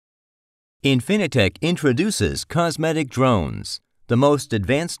Infinitec introduces Cosmetic drones, the most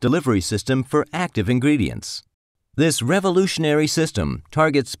advanced delivery system for active ingredients. This revolutionary system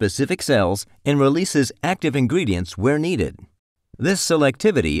targets specific cells and releases active ingredients where needed. This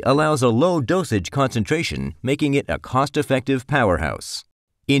selectivity allows a low dosage concentration, making it a cost-effective powerhouse.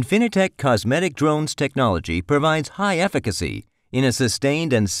 Infinitec Cosmetic drones technology provides high efficacy in a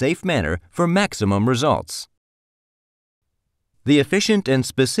sustained and safe manner for maximum results. The efficient and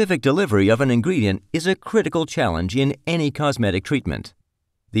specific delivery of an ingredient is a critical challenge in any cosmetic treatment.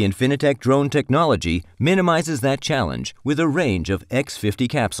 The Infinitec drone technology minimizes that challenge with a range of X50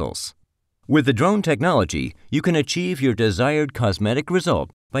 capsules. With the drone technology, you can achieve your desired cosmetic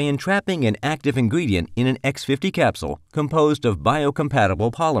result by entrapping an active ingredient in an X50 capsule composed of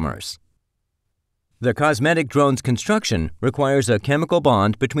biocompatible polymers. The cosmetic drone's construction requires a chemical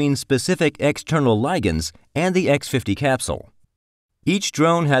bond between specific external ligands and the X50 capsule. Each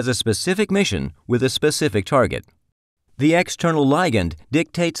drone has a specific mission with a specific target. The external ligand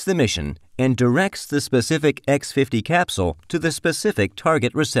dictates the mission and directs the specific X50 capsule to the specific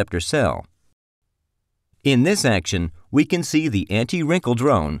target receptor cell. In this action, we can see the anti-wrinkle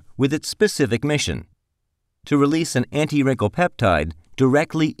drone with its specific mission: to release an anti-wrinkle peptide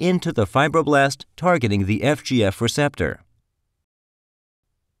directly into the fibroblast targeting the FGF receptor.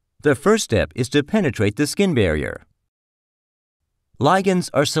 The first step is to penetrate the skin barrier. Ligands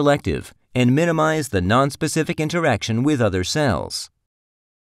are selective and minimize the nonspecific interaction with other cells.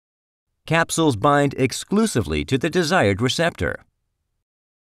 Capsules bind exclusively to the desired receptor.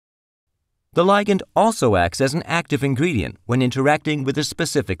 The ligand also acts as an active ingredient when interacting with a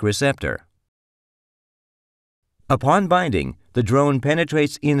specific receptor. Upon binding, the drone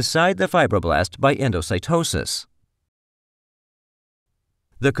penetrates inside the fibroblast by endocytosis.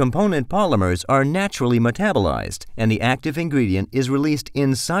 The component polymers are naturally metabolized, and the active ingredient is released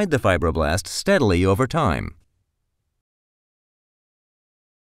inside the fibroblast steadily over time.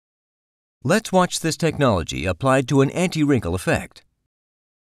 Let's watch this technology applied to an anti-wrinkle effect.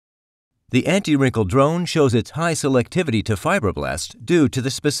 The anti-wrinkle drone shows its high selectivity to fibroblasts due to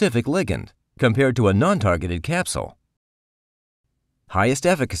the specific ligand, compared to a non-targeted capsule. Highest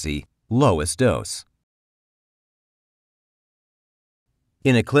efficacy, lowest dose.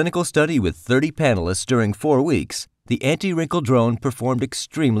 In a clinical study with 30 panelists during 4 weeks, the anti-wrinkle drone performed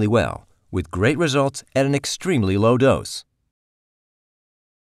extremely well, with great results at an extremely low dose.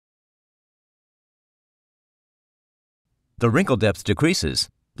 The wrinkle depth decreases,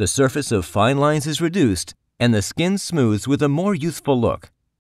 the surface of fine lines is reduced, and the skin smooths with a more youthful look.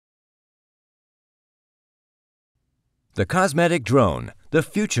 The Cosmetic drone, the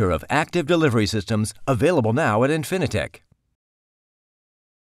future of active delivery systems, available now at Infinitec.